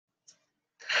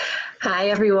Hi,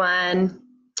 everyone.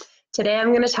 Today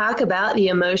I'm going to talk about the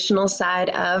emotional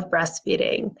side of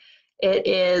breastfeeding. It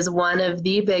is one of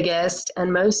the biggest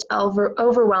and most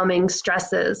overwhelming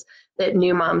stresses that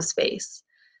new moms face,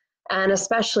 and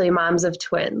especially moms of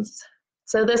twins.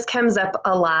 So this comes up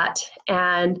a lot,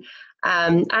 and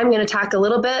I'm going to talk a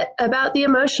little bit about the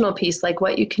emotional piece, like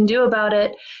what you can do about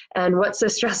it and what's so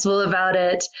stressful about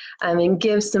it, and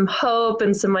give some hope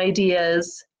and some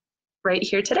ideas right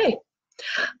here today.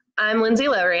 I'm Lindsay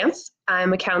Lowrance.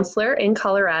 I'm a counselor in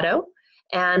Colorado,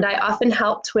 and I often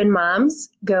help twin moms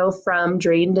go from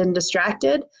drained and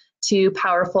distracted to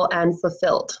powerful and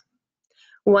fulfilled.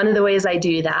 One of the ways I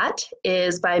do that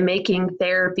is by making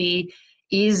therapy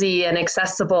easy and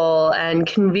accessible and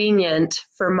convenient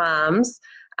for moms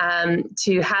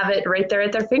to have it right there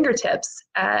at their fingertips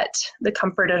at the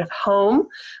comfort of home.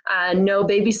 No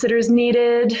babysitters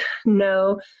needed,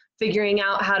 no figuring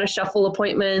out how to shuffle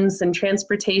appointments and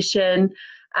transportation.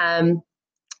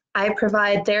 I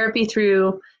provide therapy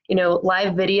through,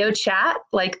 live video chat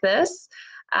like this,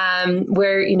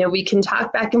 where, we can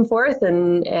talk back and forth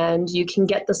and you can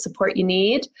get the support you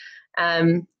need.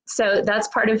 So that's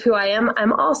part of who I am.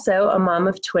 I'm also a mom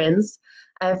of twins.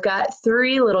 I've got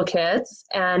 3 little kids,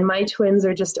 and my twins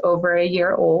are just over a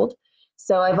year old.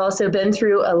 So I've also been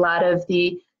through a lot of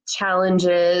the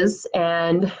challenges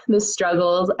and the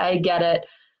struggles. I get it.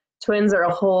 Twins are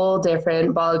a whole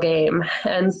different ball game.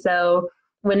 And so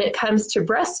when it comes to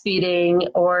breastfeeding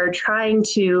or trying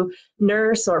to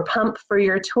nurse or pump for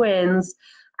your twins,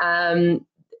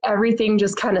 everything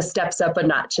just kind of steps up a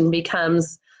notch and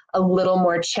becomes a little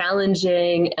more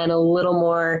challenging and a little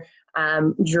more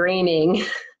draining,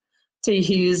 to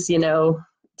use,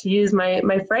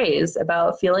 my phrase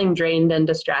about feeling drained and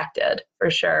distracted, for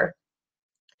sure.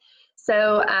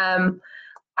 So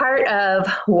part of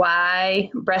why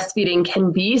breastfeeding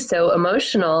can be so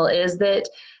emotional is that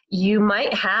you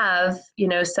might have,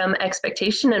 some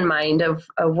expectation in mind of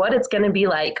what it's going to be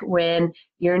like when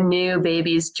your new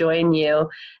babies join you.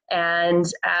 And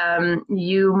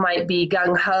you might be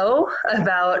gung-ho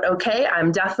about, okay,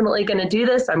 I'm definitely going to do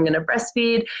this. I'm going to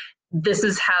breastfeed. This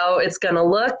is how it's going to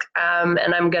look,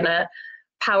 and I'm going to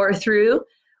power through.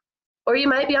 Or you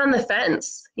might be on the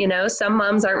fence. Some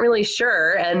moms aren't really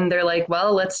sure, and they're like,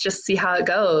 well, let's just see how it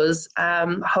goes.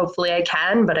 Hopefully I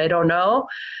can, but I don't know.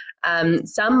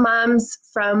 Some moms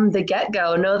from the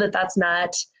get-go know that that's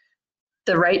not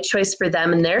the right choice for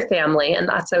them and their family, and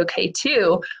that's okay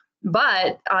too.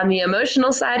 But on the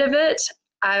emotional side of it,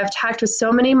 I've talked with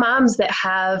so many moms that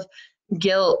have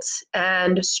guilt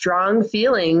and strong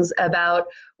feelings about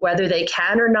whether they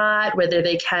can or not, whether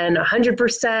they can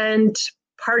 100%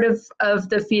 part of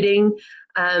the feeding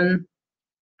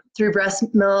through breast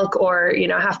milk, or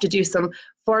have to do some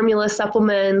formula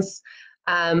supplements,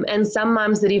 and some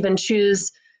moms that even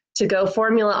choose to go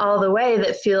formula all the way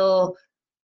that feel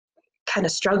kind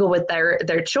of struggle with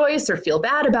their choice, or feel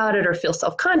bad about it, or feel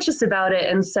self-conscious about it.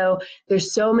 And so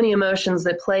there's so many emotions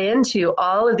that play into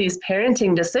all of these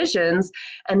parenting decisions,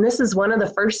 and this is one of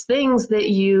the first things that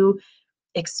you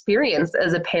experience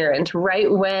as a parent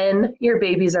right when your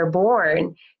babies are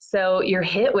born. So you're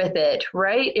hit with it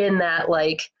right in that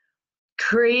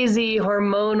crazy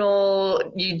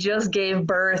hormonal, you just gave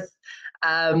birth,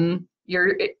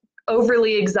 you're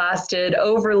overly exhausted,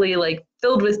 overly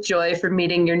filled with joy for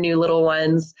meeting your new little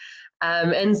ones.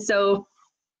 And so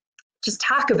just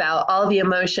talk about all the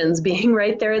emotions being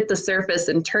right there at the surface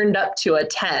and turned up to a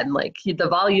 10, the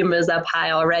volume is up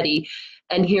high already.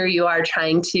 And here you are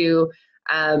trying to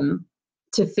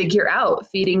figure out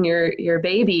feeding your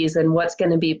babies and what's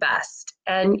going to be best.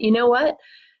 And you know what?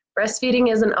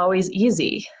 Breastfeeding isn't always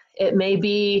easy. It may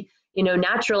be,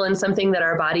 natural and something that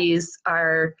our bodies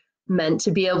are meant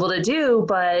to be able to do,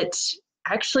 but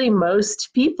actually most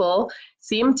people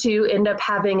seem to end up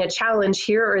having a challenge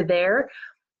here or there,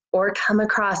 or come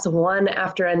across one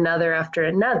after another after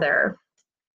another.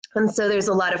 And so there's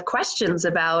a lot of questions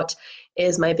about,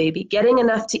 is my baby getting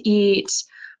enough to eat?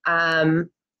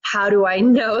 How do I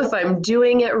know if I'm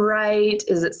doing it right?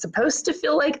 Is it supposed to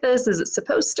feel like this? Is it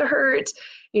supposed to hurt?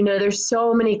 There's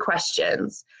so many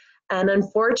questions. And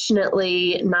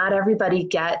unfortunately, not everybody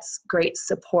gets great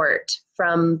support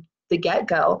from the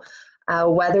get-go.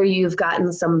 Whether you've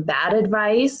gotten some bad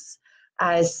advice,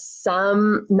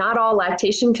 not all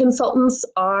lactation consultants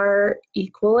are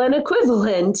equal and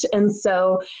equivalent. And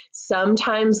so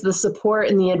sometimes the support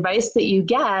and the advice that you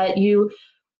get, you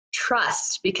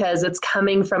trust because it's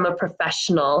coming from a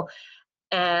professional,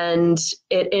 and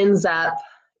it ends up,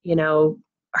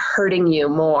 hurting you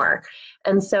more.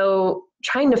 And so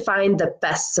trying to find the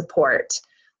best support.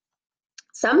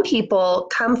 Some people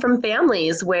come from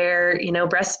families where,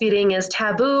 breastfeeding is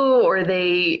taboo, or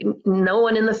no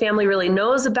one in the family really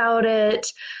knows about it.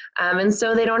 And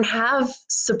so they don't have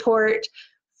support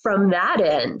from that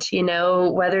end,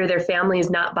 whether their family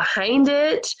is not behind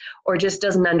it or just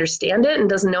doesn't understand it and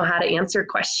doesn't know how to answer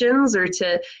questions or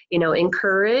to,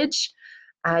 encourage.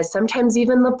 Sometimes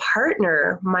even the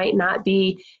partner might not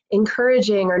be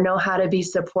encouraging or know how to be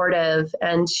supportive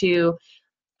and to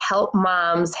help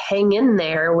moms hang in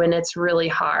there when it's really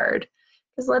hard.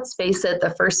 Because let's face it,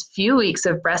 the first few weeks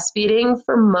of breastfeeding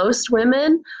for most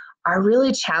women are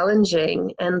really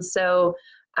challenging. And so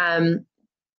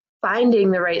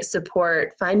finding the right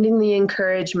support, finding the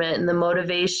encouragement and the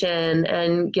motivation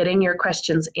and getting your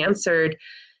questions answered,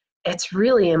 it's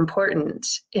really important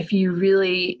if you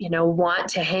really, want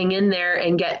to hang in there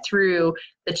and get through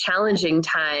the challenging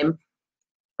time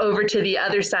over to the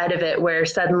other side of it where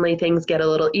suddenly things get a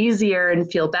little easier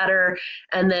and feel better,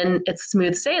 and then it's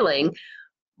smooth sailing.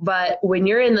 But when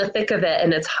you're in the thick of it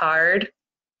and it's hard,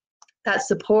 that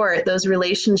support, those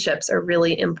relationships are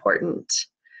really important.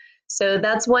 So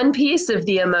that's one piece of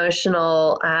the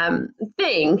emotional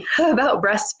thing about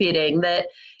breastfeeding that,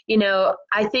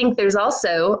 I think there's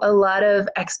also a lot of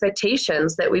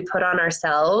expectations that we put on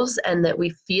ourselves and that we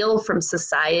feel from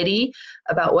society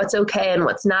about what's okay and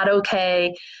what's not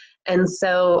okay. And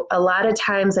so a lot of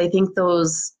times I think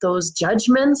those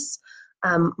judgments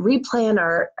replay in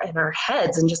our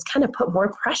heads and just kind of put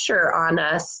more pressure on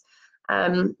us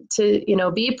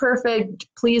to, be perfect,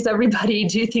 please everybody,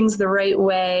 do things the right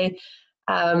way.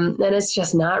 And it's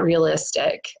just not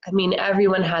realistic. I mean,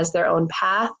 everyone has their own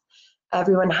path.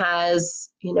 Everyone has,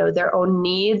 their own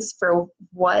needs for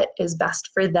what is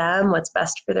best for them, what's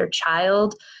best for their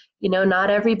child. Not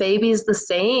every baby is the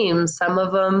same. Some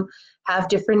of them have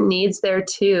different needs there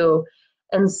too.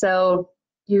 And so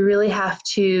you really have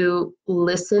to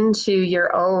listen to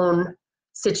your own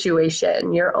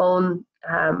situation, your own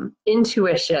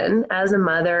intuition as a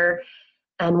mother,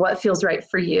 and what feels right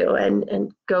for you,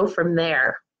 and go from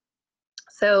there.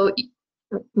 So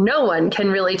no one can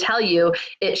really tell you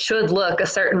it should look a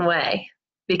certain way,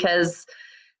 because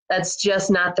that's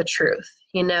just not the truth.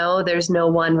 There's no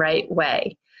one right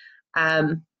way.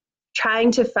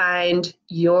 Trying to find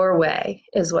your way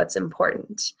is what's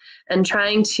important, and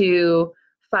trying to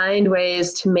find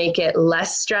ways to make it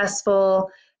less stressful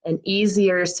and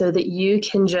easier so that you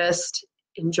can just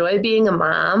enjoy being a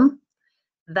mom.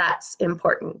 That's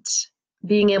important.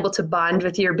 Being able to bond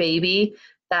with your baby,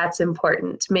 that's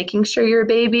important. Making sure your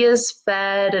baby is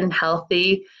fed and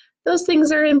healthy, those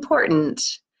things are important.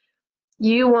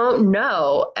 You won't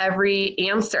know every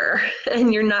answer,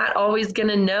 and you're not always going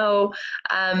to know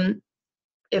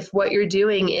if what you're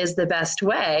doing is the best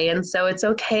way. And so it's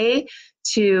okay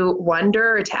to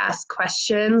wonder or to ask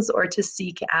questions or to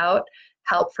seek out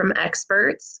help from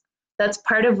experts. That's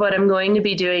part of what I'm going to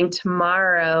be doing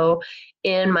tomorrow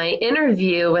in my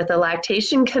interview with a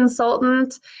lactation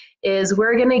consultant. Is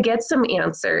we're going to get some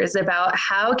answers about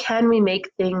how can we make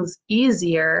things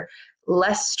easier,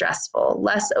 less stressful,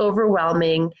 less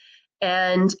overwhelming,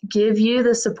 and give you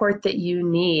the support that you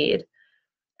need.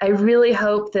 I really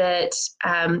hope that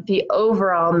the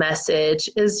overall message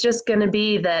is just going to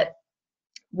be that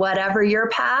whatever your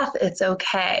path, it's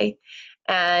okay.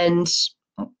 And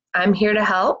I'm here to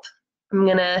help. I'm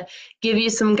going to give you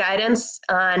some guidance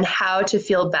on how to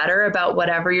feel better about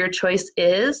whatever your choice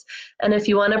is. And if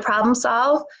you want to problem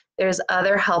solve, there's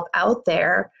other help out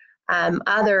there,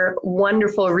 other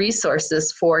wonderful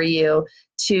resources for you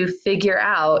to figure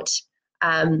out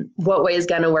what way is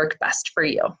going to work best for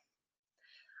you.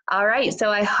 All right, so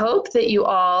I hope that you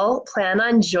all plan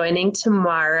on joining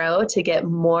tomorrow to get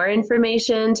more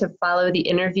information, to follow the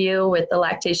interview with the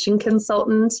lactation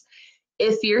consultant.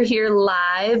 If you're here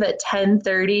live at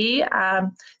 10:30,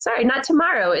 sorry, not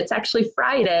tomorrow, it's actually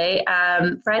Friday,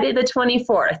 Friday the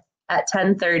 24th at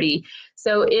 10:30.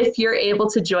 So if you're able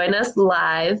to join us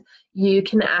live, you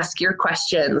can ask your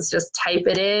questions. Just type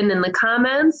it in the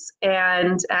comments,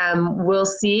 and we'll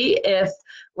see if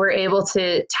we're able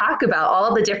to talk about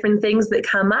all the different things that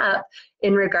come up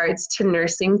in regards to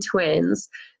nursing twins.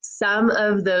 Some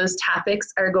of those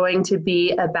topics are going to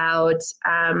be about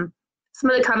some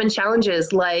of the common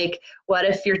challenges, like what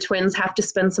if your twins have to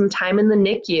spend some time in the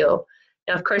NICU?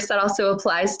 Now, of course, that also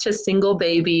applies to single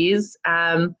babies.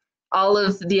 All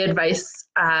of the advice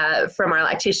from our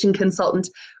lactation consultant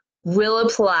will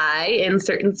apply in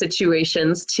certain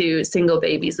situations to single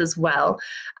babies as well.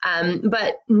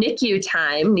 But NICU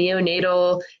time,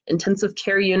 neonatal intensive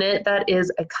care unit, that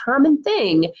is a common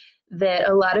thing that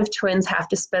a lot of twins have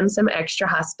to spend some extra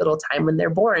hospital time when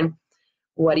they're born.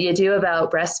 What do you do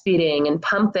about breastfeeding and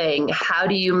pumping? How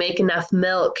do you make enough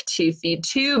milk to feed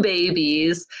 2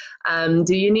 babies?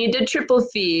 Do you need to triple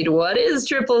feed? What is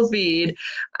triple feed?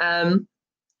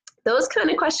 Those kind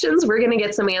of questions we're going to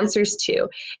get some answers to.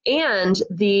 And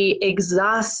the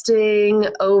exhausting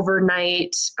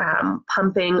overnight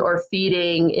pumping or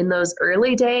feeding in those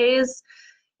early days,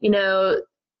 you know,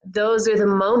 those are the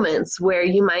moments where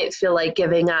you might feel like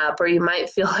giving up, or you might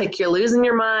feel like you're losing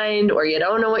your mind, or you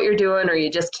don't know what you're doing, or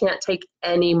you just can't take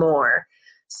any more.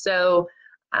 So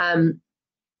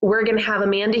we're going to have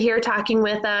Amanda here talking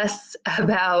with us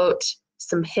about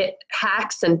some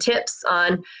hacks and tips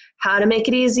on how to make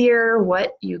it easier,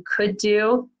 what you could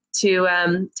do to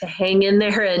hang in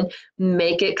there and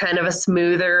make it kind of a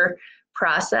smoother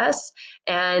process.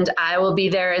 And I will be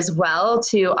there as well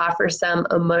to offer some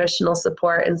emotional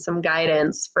support and some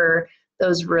guidance for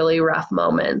those really rough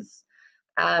moments.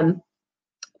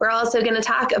 We're also going to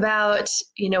talk about,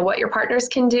 what your partners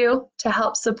can do to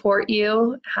help support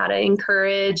you, how to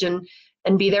encourage and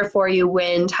be there for you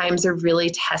when times are really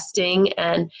testing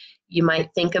and you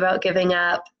might think about giving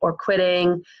up or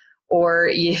quitting, or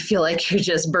you feel like you're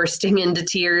just bursting into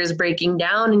tears, breaking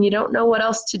down, and you don't know what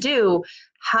else to do.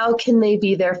 How can they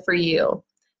be there for you?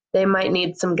 They might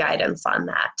need some guidance on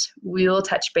that. We will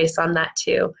touch base on that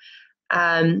too.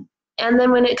 And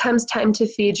then when it comes time to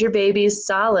feed your babies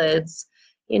solids,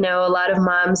 a lot of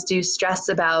moms do stress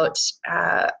about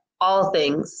all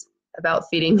things about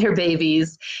feeding their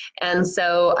babies. And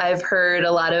so I've heard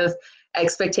a lot of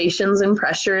expectations and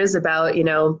pressures about,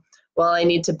 well, I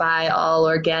need to buy all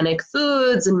organic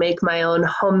foods and make my own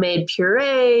homemade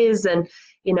purees and,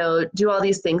 do all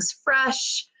these things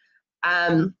fresh.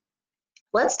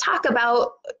 Let's talk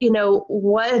about,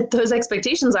 what those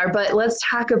expectations are, but let's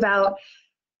talk about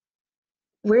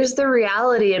where's the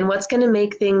reality and what's going to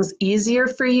make things easier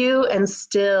for you and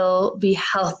still be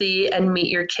healthy and meet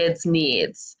your kids'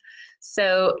 needs.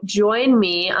 So join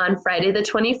me on Friday the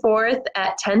 24th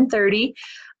at 10:30.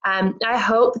 I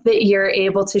hope that you're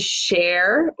able to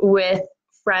share with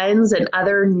friends and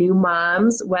other new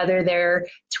moms, whether they're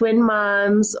twin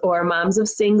moms or moms of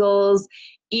singles,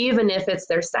 even if it's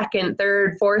their second,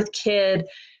 third, fourth kid.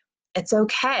 It's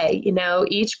okay.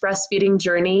 Each breastfeeding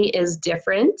journey is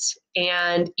different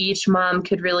and each mom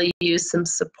could really use some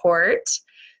support.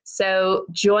 So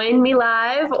join me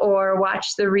live or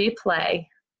watch the replay.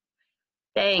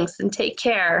 Thanks and take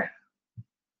care.